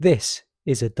This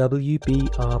is a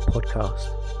WBR podcast.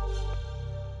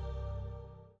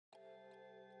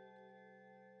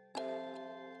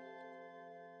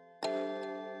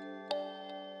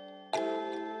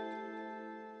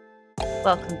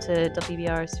 Welcome to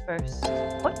WBR's first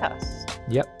podcast.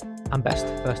 Yep, and best,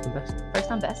 first and best.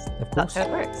 First and best. Of That's course. how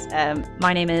it works.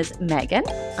 My name is Megan,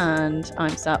 and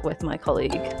I'm sat with my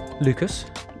colleague. Lucas,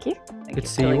 Thank you. Thank good to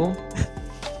see you all.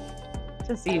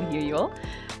 To see and hear you all.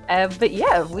 But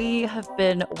yeah, we have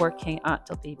been working at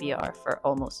WBR for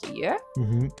almost a year.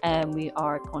 Mm-hmm. We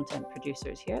are content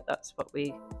producers here. That's what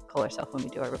we call ourselves when we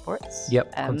do our reports.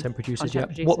 Yep, content producers.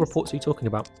 content Yep. What producers. reports are you talking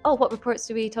about? Oh, what reports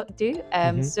do we do?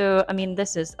 Mhm. So, I mean,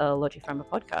 this is a LogiPharma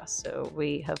podcast. So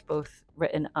we have both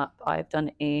written up. I've done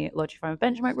a LogiPharma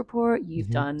benchmark report. You've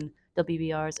Mhm. done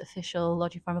WBR's official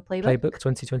LogiPharma playbook. Playbook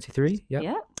 2023. Yep.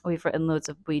 Yeah, we've written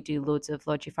we do loads of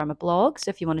LogiPharma blogs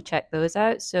if you want to check those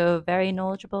out. So very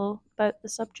knowledgeable about the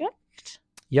subject.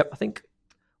 Yep. I think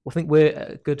we're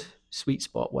at a good sweet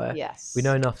spot where Yes. we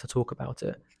know enough to talk about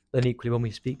it. Then equally, when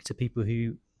we speak to people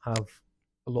who have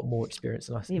a lot more experience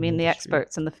than us, You in mean the industry,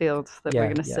 experts in the field that we're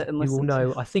going to sit and you listen will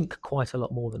know. to? I think quite a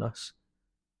lot more than us.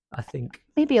 I think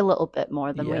Maybe a little bit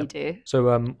more than Yeah. we do. so.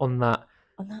 On that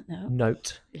On that note,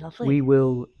 note, lovely. we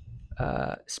will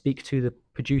speak to the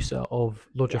producer of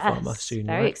LogiPharma Yes, soon.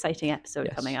 very Right? exciting episode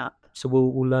Yes. coming up. So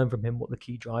we'll learn from him what the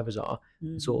key drivers are,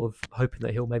 Mhm. sort of hoping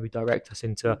that he'll maybe direct us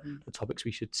into Mhm. the topics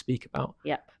we should speak about.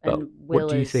 Yep. But And what Will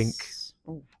do you think?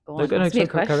 Oh, go No, on. go- no, Ask me a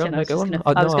carry on. question. No, I was go just on. gonna-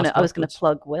 No, I was gonna afterwards.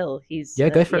 plug Will. He's Yeah,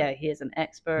 go for it. Yeah, he is an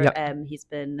expert. Yep. He's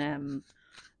been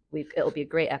it'll be a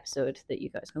great episode that you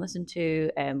guys can listen to.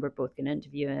 We're both going to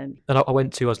interview him. And I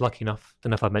was lucky enough.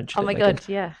 Don't know if I mentioned Oh it. my Megan. god,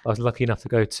 yeah. I was lucky enough to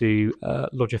go to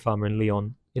LogiPharma in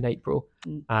Lyon in April,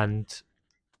 Mm. and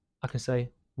I can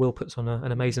say Will puts on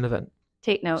an amazing event.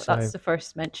 Take note. So- That's the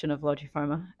first mention of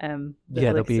LogiPharma. That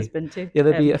there'll Lucas has be- been to. Yeah,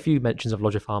 there'll be a few mentions of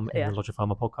LogiPharma yeah. in the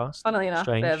LogiPharma podcast. Funnily enough,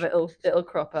 Strange. it'll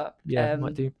crop up. Yeah,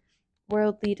 might do.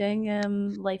 World leading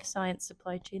life science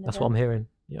supply chain. That's what I'm hearing.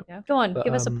 Yep. Yeah. Go on, But,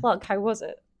 give us a plug. How was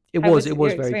it? It How was was very your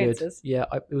good. experiences? Yeah,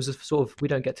 it was a sort of, we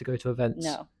don't get to go to events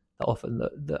No. that often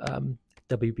that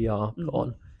WBR put Mhm.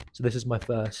 on. So this is my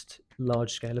first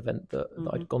large scale event that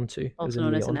I'd gone to. It was Also in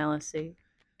known as an Lyon. LSE.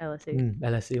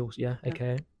 LSE, also, yeah, Yeah.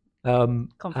 AKA.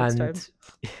 Conference and terms.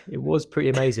 it was pretty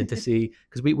amazing to see,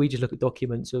 because we just look at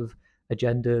documents of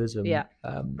agendas and Yeah,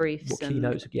 what Briefs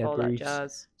keynotes, and all that briefs.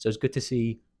 jazz. So it's good to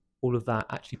see all of that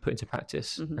actually put into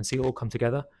practice Mhm. and see it all come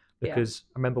together. Yeah. Because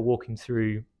I remember walking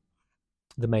through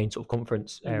the main sort of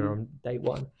conference area Mhm. on day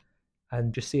one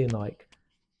and just seeing like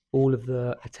all of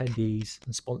the attendees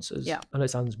and sponsors. Yeah. I know it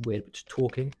sounds weird, but just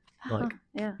talking. Like,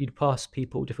 yeah. you'd pass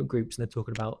people, different groups, and they're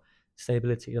talking about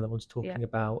sustainability, and the one's talking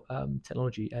about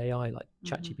technology, AI, like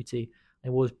ChatGPT. It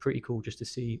was pretty cool just to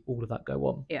see all of that go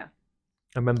on. Yeah.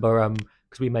 I remember,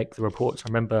 because we make the reports, I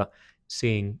remember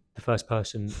seeing the first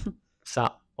person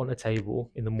sat on a table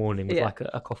in the morning with Yeah. like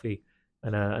a coffee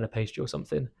and a pastry or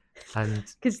something. And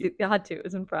Because you had to. It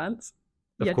was in France.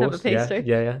 of You had to have a course, pastry.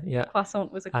 yeah.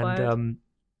 Croissant was acquired. And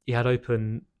he had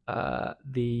open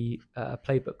the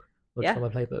playbook, Yeah.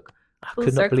 LogiPharma playbook. I Full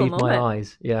could not circle believe my moment.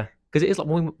 eyes. Yeah, because it is like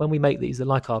when we make these, they're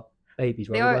like our babies.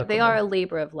 Right? They are a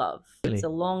labor of love. Really? It's a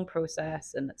long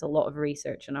process, and it's a lot of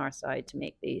research on our side to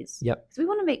make these. Yep. Because we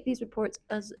want to make these reports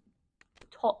as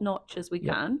top notch as we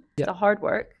Yep. can. Yep. It's a hard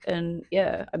work, and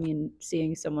yeah, I mean,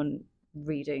 seeing someone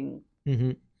reading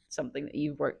Mm-hmm. something that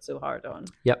you've worked so hard on.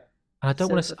 Yep. And I don't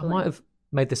So want to. I fulfilling. might have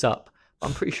made this up, but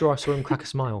I'm pretty sure I saw him crack a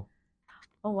smile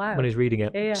Oh wow! when he's reading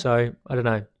it. Yeah. So I don't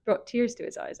know. Brought tears to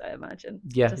his eyes, I imagine.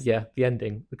 Yeah, Just- yeah. The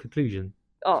ending, the conclusion,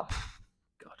 Oh,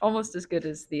 God, almost as good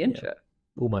as the intro.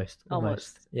 almost.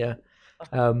 Almost. Yeah.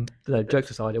 Oh, But no, jokes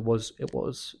aside, it was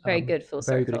very good. Full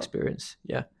very circle. good experience.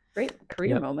 Yeah. Great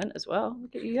career Yep. moment as well.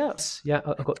 Look at you go. Yeah.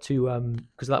 I got to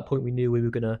because at that point we knew we were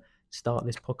gonna start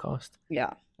this podcast.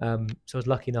 Yeah. So I was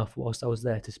lucky enough whilst I was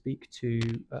there to speak to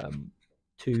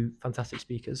two fantastic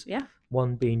speakers. Yeah.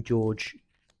 One being George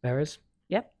Beres.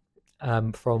 Yep.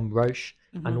 From Roche,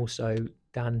 Mhm. and also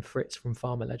Dan Fritz from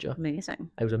Pharma Ledger. Amazing.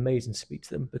 It was amazing to speak to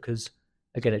them because,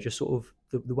 again, it just sort of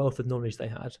the wealth of knowledge they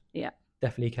had. Yeah.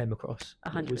 Definitely came across.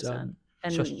 It was 100%.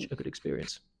 And such a good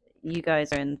experience. you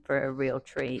guys are in for a real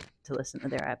treat to listen to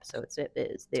their episodes.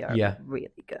 They are Yeah. really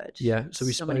good. Yeah. So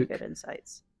we many spoke good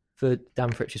insights. for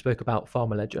Dan Fritz. We spoke about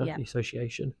Pharma Ledger, Yeah. the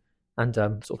association, and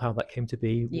sort of how that came to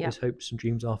be, what Yeah. his hopes and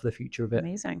dreams are for the future of it.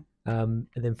 Amazing. And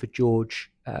then for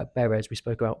George Beres, we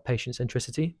spoke about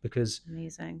patient-centricity because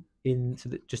Amazing.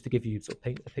 just to give you sort of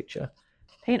paint a picture,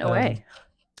 Paint away.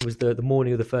 it was the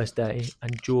morning of the first day,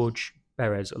 and George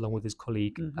Beres, along with his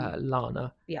colleague Mhm.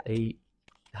 Lana, Yeah. they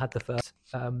had the first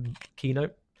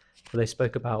keynote, where they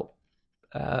spoke about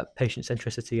patient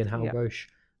centricity and how Yeah. Roche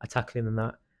are tackling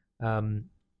that, and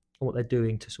what they're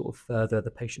doing to sort of further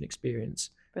the patient experience.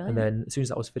 Brilliant. And then as soon as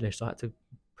that was finished, I had to,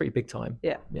 pretty big time.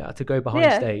 Yeah. I had to go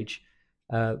behind stage,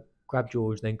 grab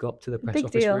George, then go up to the press Big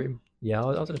office deal. room. Yeah,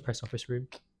 I was in the press office room.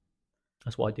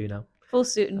 That's what I do now. Full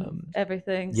suit and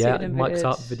everything. Yeah, suited and mic'd booted.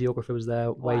 up, videographer was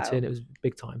there waiting. It was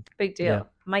big time. Big deal. Yeah.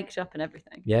 Mic'd up and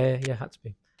everything. Yeah, had to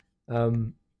be.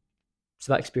 So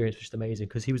that experience was just amazing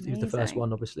because he was the first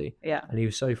one, obviously. Yeah. And he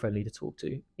was so friendly to talk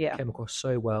to. Yeah. Came across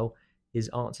so well. His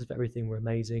answers for everything were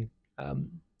amazing.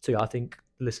 So yeah, I think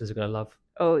the listeners are going to love.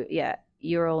 Oh yeah,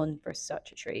 you're all in for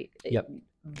such a treat. Yep.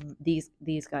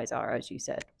 These guys are, as you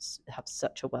said, have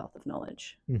such a wealth of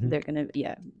knowledge. Mm-hmm. They're gonna,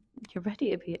 you're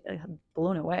ready to be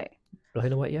blown away.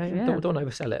 Blown away, yeah. Don't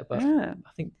oversell it, but I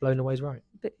think blown away is right.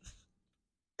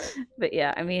 But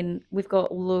yeah, I mean, we've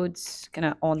got loads kind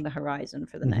of on the horizon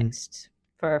for the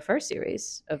for our first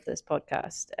series of this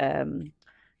podcast.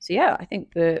 So yeah, I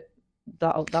think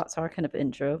that's our kind of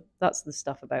intro. That's the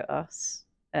stuff about us.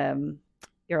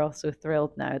 You're also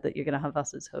thrilled now that you're going to have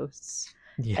us as hosts.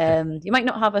 Yeah. You might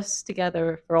not have us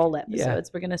together for all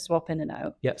episodes. We're going to swap in and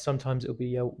out. Yeah, sometimes it'll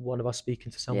be one of us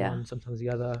speaking to someone, sometimes the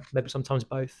other, maybe sometimes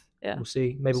both. Yeah. We'll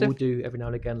see. Maybe we'll do every now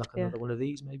and again like another one of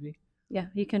these, maybe. Yeah,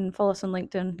 you can follow us on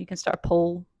LinkedIn. You can start a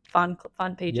poll, fan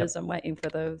pages. I'm waiting for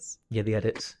those. Yeah, the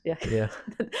edits. Yeah.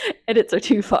 Edits are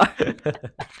too far.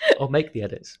 I'll make the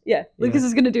edits. Yeah, Lucas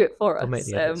is going to do it for us. I'll make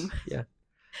the edits. Yeah.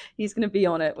 He's going to be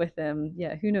on it with them.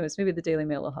 Yeah, who knows? Maybe the Daily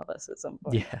Mail will have us at some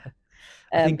point. Yeah.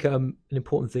 I think an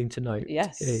important thing to note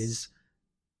is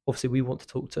obviously we want to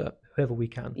talk to whoever we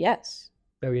can. Yes.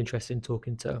 Very interested in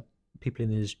talking to people in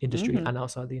the industry and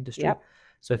outside the industry. Yep.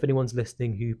 So if anyone's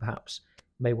listening who perhaps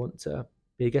may want to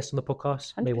be a guest on the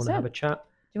podcast, 100%. May want to have a chat. Do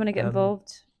you want to get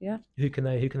involved? Yeah. Who can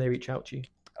they reach out to you?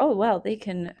 Oh, well, they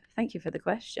can. Thank you for the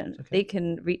question. Okay. They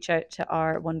can reach out to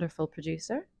our wonderful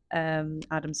producer,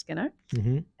 Adam Skinner.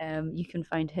 You can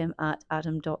find him at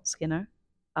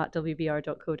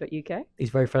adam.skinner@wbr.co.uk.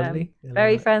 He's very friendly.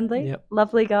 Very friendly. Yep.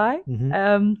 Lovely guy.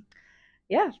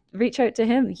 Reach out to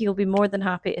him. He'll be more than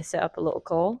happy to set up a little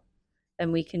call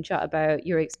and we can chat about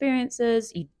your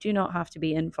experiences. You do not have to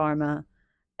be in pharma.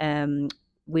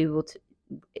 We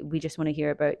just want to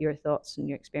hear about your thoughts and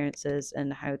your experiences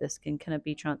and how this can kind of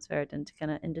be transferred into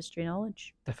kind of industry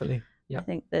knowledge. Definitely. Yeah. I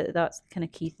think that's the kind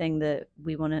of key thing, that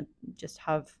we want to just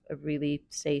have a really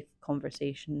safe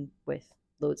conversation with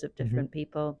loads of different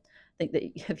people. I think that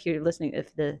if you're listening,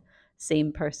 if the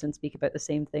same person speak about the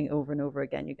same thing over and over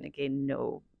again, you're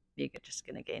just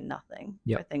going to gain nothing.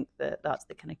 Yep. I think that's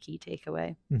the kind of key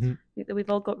takeaway. I think that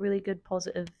we've all got really good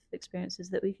positive experiences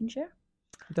that we can share.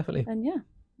 Definitely. And yeah,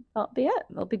 that'll be it.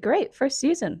 It'll be great. First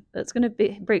season. It's going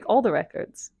to break all the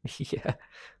records. Yeah.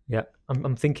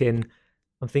 I'm thinking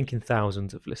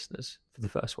thousands of listeners for the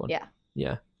first one.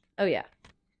 Yeah. Oh yeah,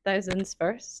 thousands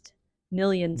first,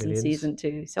 millions in season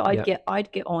 2. So I'd get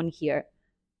on here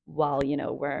while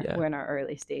we're in our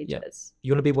early stages. Yeah.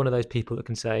 You want to be one of those people that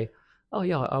can say, "Oh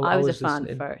yeah, I was a fan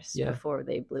listening first before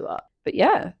they blew up." But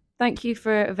yeah. Thank you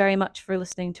very much for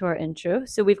listening to our intro.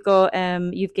 So we've got,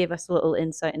 you've gave us a little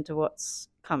insight into what's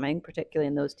coming, particularly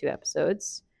in those 2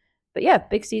 episodes. But yeah,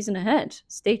 big season ahead.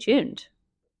 Stay tuned.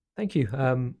 Thank you.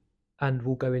 And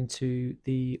we'll go into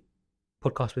the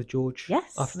podcast with George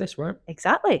after this, right?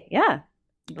 Exactly. Yeah.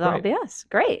 That'll be us.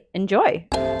 Great. Enjoy.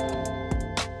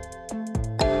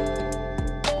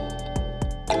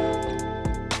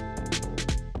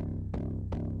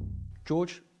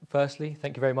 George, firstly,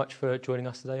 thank you very much for joining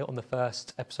us today on the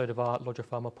first episode of our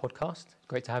LogiPharma podcast.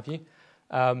 Great to have you.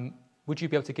 Would you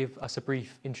be able to give us a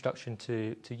brief introduction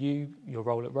to you, your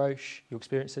role at Roche, your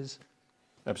experiences?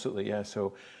 Absolutely, yeah.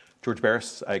 So, George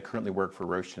Beres, I currently work for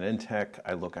Roche and Intech.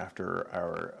 I look after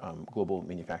our global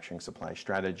manufacturing supply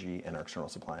strategy and our external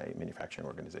supply manufacturing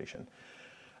organization.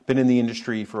 Been in the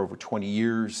industry for over 20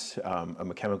 years.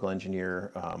 I'm a chemical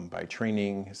engineer by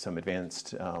training, some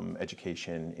advanced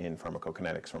education in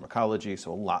pharmacokinetics, pharmacology,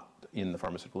 so a lot in the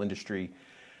pharmaceutical industry.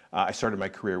 I started my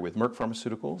career with Merck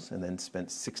Pharmaceuticals and then spent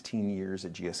 16 years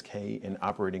at GSK in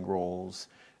operating roles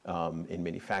in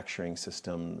manufacturing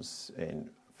systems, in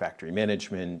factory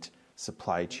management,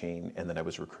 supply chain, and then I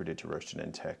was recruited to Roche and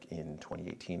Intech in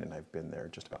 2018, and I've been there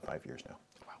just about 5 years now.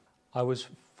 Wow. I was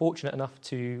fortunate enough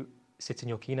to sit in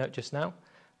your keynote just now,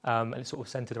 and it's sort of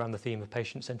centered around the theme of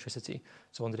patient centricity.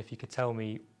 So I wondered if you could tell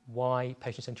me why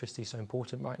patient centricity is so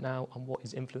important right now and what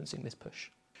is influencing this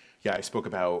push. Yeah, I spoke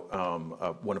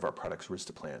about one of our products,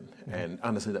 Ristaplan, and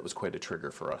honestly that was quite a trigger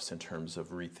for us in terms of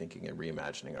rethinking and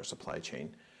reimagining our supply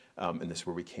chain. And this is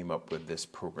where we came up with this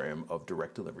program of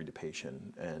direct delivery to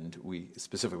patient, and we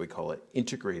specifically call it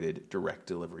Integrated Direct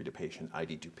Delivery to Patient,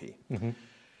 ID2P.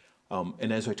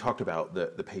 And as I talked about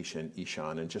the patient,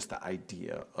 Ishan, and just the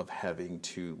idea of having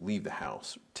to leave the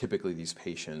house, typically these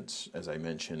patients, as I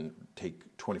mentioned,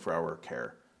 take 24-hour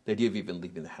care. The idea of even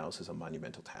leaving the house is a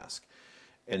monumental task.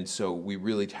 And so we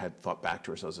really had thought back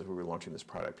to ourselves as we were launching this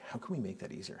product, how can we make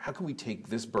that easier? How can we take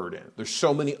this burden? There's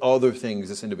so many other things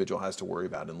this individual has to worry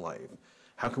about in life.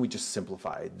 How can we just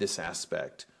simplify this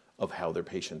aspect of how their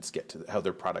patients how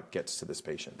their product gets to this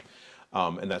patient?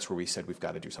 And that's where we said we've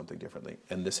got to do something differently.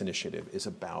 And this initiative is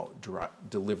about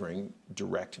delivering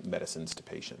direct medicines to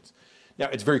patients. Now,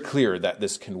 it's very clear that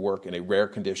this can work in a rare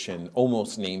condition,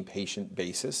 almost named patient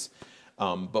basis.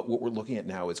 But what we're looking at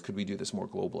now is, could we do this more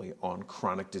globally on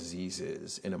chronic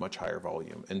diseases in a much higher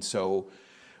volume? And so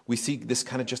we see this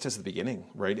kind of just as the beginning,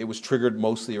 right? It was triggered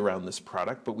mostly around this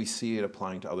product, but we see it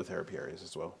applying to other therapy areas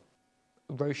as well.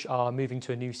 Roche are moving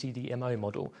to a new CDMO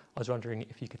model. I was wondering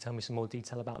if you could tell me some more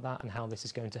detail about that and how this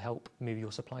is going to help move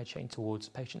your supply chain towards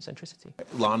patient centricity.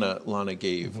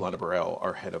 Lana Burrell,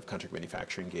 our head of contract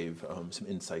manufacturing, gave some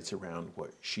insights around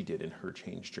what she did in her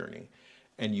change journey.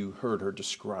 And you heard her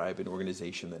describe an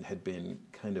organization that had been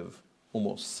kind of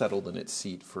almost settled in its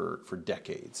seat for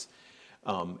decades.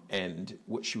 And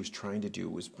what she was trying to do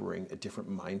was bring a different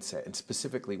mindset, and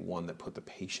specifically one that put the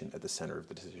patient at the center of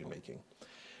the decision making.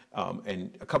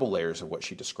 And a couple layers of what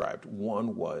she described.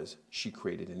 One was she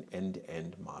created an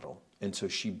end-to-end model. And so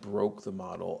she broke the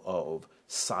model of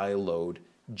siloed,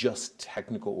 just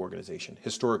technical organization.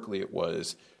 Historically, it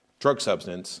was drug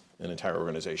substance, an entire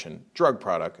organization, drug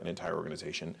product, an entire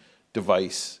organization,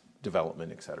 device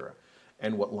development, et cetera.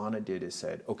 And what Lana did is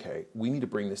said, okay, we need to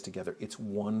bring this together. It's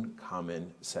one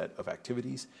common set of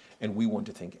activities, and we want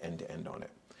to think end-to-end on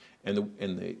it. And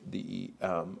the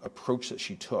approach that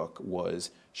she took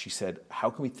was, she said, how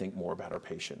can we think more about our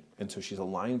patient? And so she's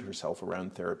aligned herself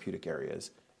around therapeutic areas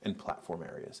and platform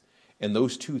areas. And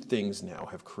those two things now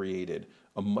have created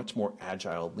a much more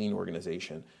agile, lean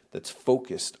organization that's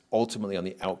focused ultimately on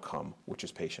the outcome, which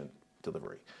is patient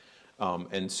delivery.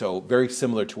 And so very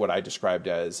similar to what I described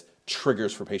as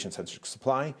triggers for patient-centric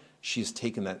supply, she's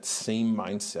taken that same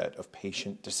mindset of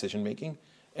patient decision-making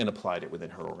and applied it within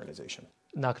her organization.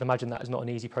 Now, I can imagine that is not an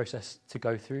easy process to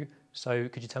go through. So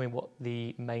could you tell me what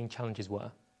the main challenges were?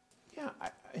 Yeah,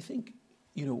 I think,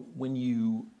 when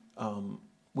you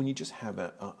just have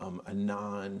a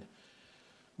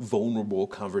non-vulnerable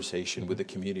conversation with the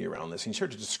community around this, and you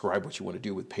start to describe what you want to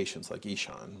do with patients like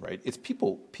Ishan, right? It's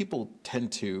people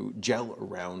tend to gel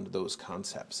around those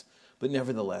concepts. But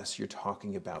nevertheless, you're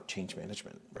talking about change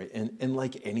management, right? And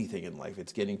like anything in life,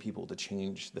 it's getting people to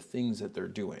change the things that they're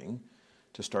doing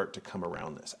to start to come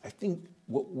around this. I think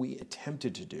what we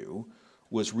attempted to do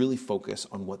was really focus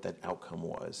on what that outcome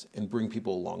was and bring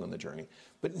people along on the journey.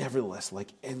 But nevertheless,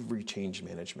 like every change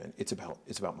management, it's about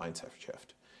mindset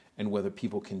shift and whether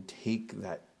people can take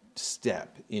that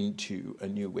step into a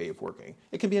new way of working.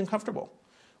 It can be uncomfortable.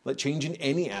 Like change in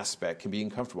any aspect can be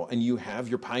uncomfortable. And you have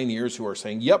your pioneers who are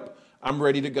saying, yep, I'm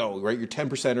ready to go, right? Your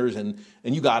 10%ers, and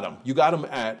you got them. You got them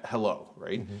at hello,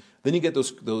 right? Mm-hmm. Then you get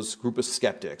those group of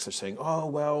skeptics. They're saying, oh,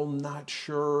 well, not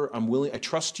sure. I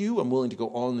trust you. I'm willing to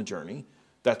go on the journey.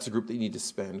 That's the group that you need to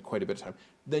spend quite a bit of time.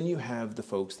 Then you have the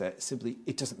folks that simply,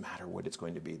 it doesn't matter what it's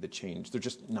going to be, the change. They're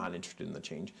just not interested in the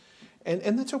change.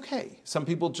 And that's okay. Some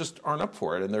people just aren't up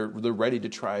for it, and they're ready to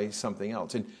try something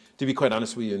else. And to be quite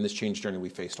honest with you, in this change journey, we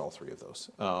faced all three of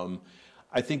those.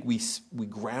 I think we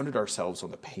grounded ourselves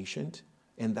on the patient,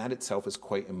 and that itself is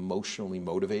quite emotionally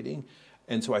motivating.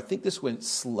 And so I think this went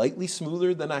slightly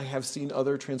smoother than I have seen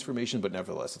other transformations, but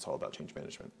nevertheless, it's all about change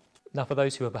management. Now, for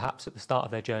those who are perhaps at the start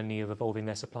of their journey of evolving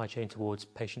their supply chain towards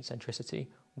patient centricity,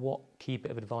 what key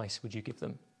bit of advice would you give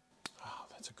them? Oh,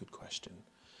 that's a good question.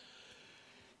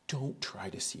 Don't try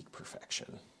to seek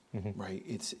perfection, right?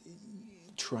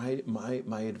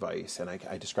 My advice, and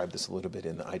I described this a little bit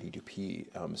in the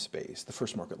ID2P space. The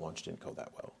first market launch didn't go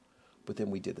that well, but then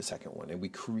we did the second one, and we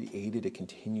created a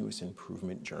continuous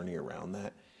improvement journey around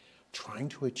that, trying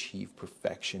to achieve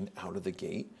perfection out of the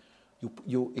gate.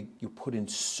 You put in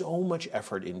so much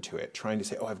effort into it, trying to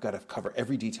say, oh, I've got to cover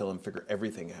every detail and figure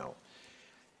everything out.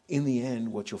 In the end,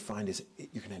 what you'll find is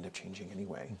you're going to end up changing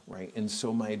anyway, right? And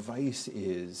so my advice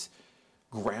is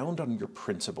ground on your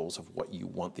principles of what you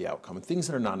want the outcome and things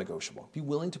that are non-negotiable. Be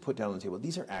willing to put down on the table,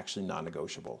 these are actually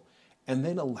non-negotiable. And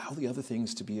then allow the other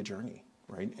things to be a journey,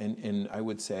 right? And I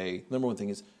would say, number one thing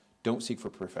is don't seek for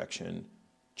perfection,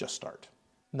 just start.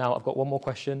 Now, I've got one more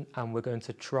question, and we're going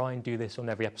to try and do this on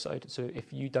every episode. So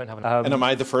if you don't have an and am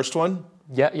I the first one?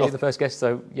 Yeah, you're the first guest,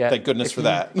 so yeah. Thank goodness for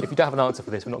that. If you don't have an answer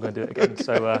for this, we're not going to do it again,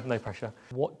 so no pressure.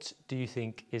 What do you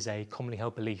think is a commonly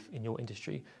held belief in your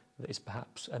industry that is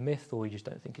perhaps a myth or you just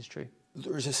don't think is true?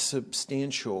 There's a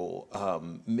substantial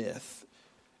myth,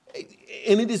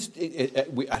 and it is,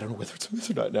 I don't know whether it's a myth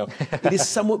or not now, it is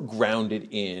somewhat grounded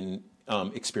in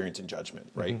experience and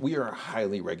judgment, right? We are a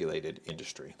highly regulated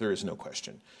industry. There is no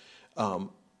question.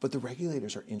 But the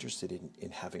regulators are interested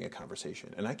in having a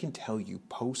conversation. And I can tell you,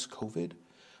 post-COVID,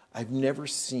 I've never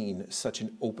seen such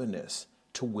an openness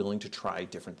to willing to try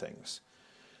different things.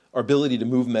 Our ability to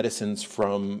move medicines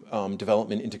from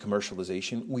development into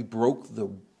commercialization, we broke the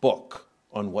book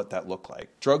on what that looked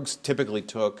like. Drugs typically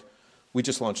we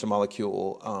just launched a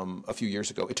molecule a few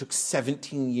years ago. It took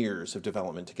 17 years of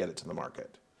development to get it to the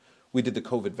market. We did the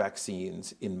COVID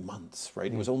vaccines in months,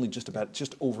 right? It was only just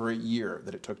over a year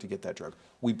that it took to get that drug.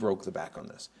 We broke the back on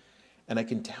this. And I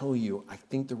can tell you, I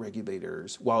think the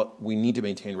regulators, while we need to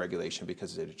maintain regulation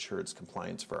because it ensures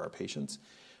compliance for our patients,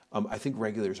 I think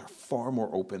regulators are far more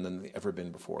open than they've ever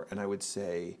been before. And I would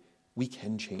say we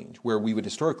can change. Where we would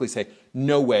historically say,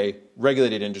 no way,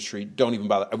 regulated industry, don't even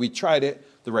bother. We tried it,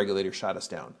 the regulator shot us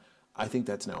down. I think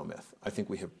that's now a myth. I think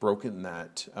we have broken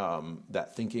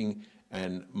that thinking.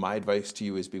 And my advice to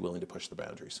you is be willing to push the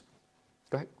boundaries.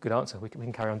 Great, good answer. We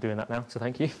can carry on doing that now, so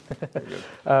thank you. Very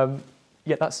good.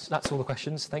 Yeah, that's all the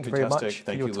questions. Thank you very much for your time.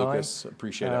 Thank you, Lucas.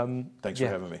 Appreciate it. Thanks for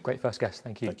having me. Great first guest.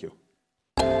 Thank you. Thank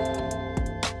you.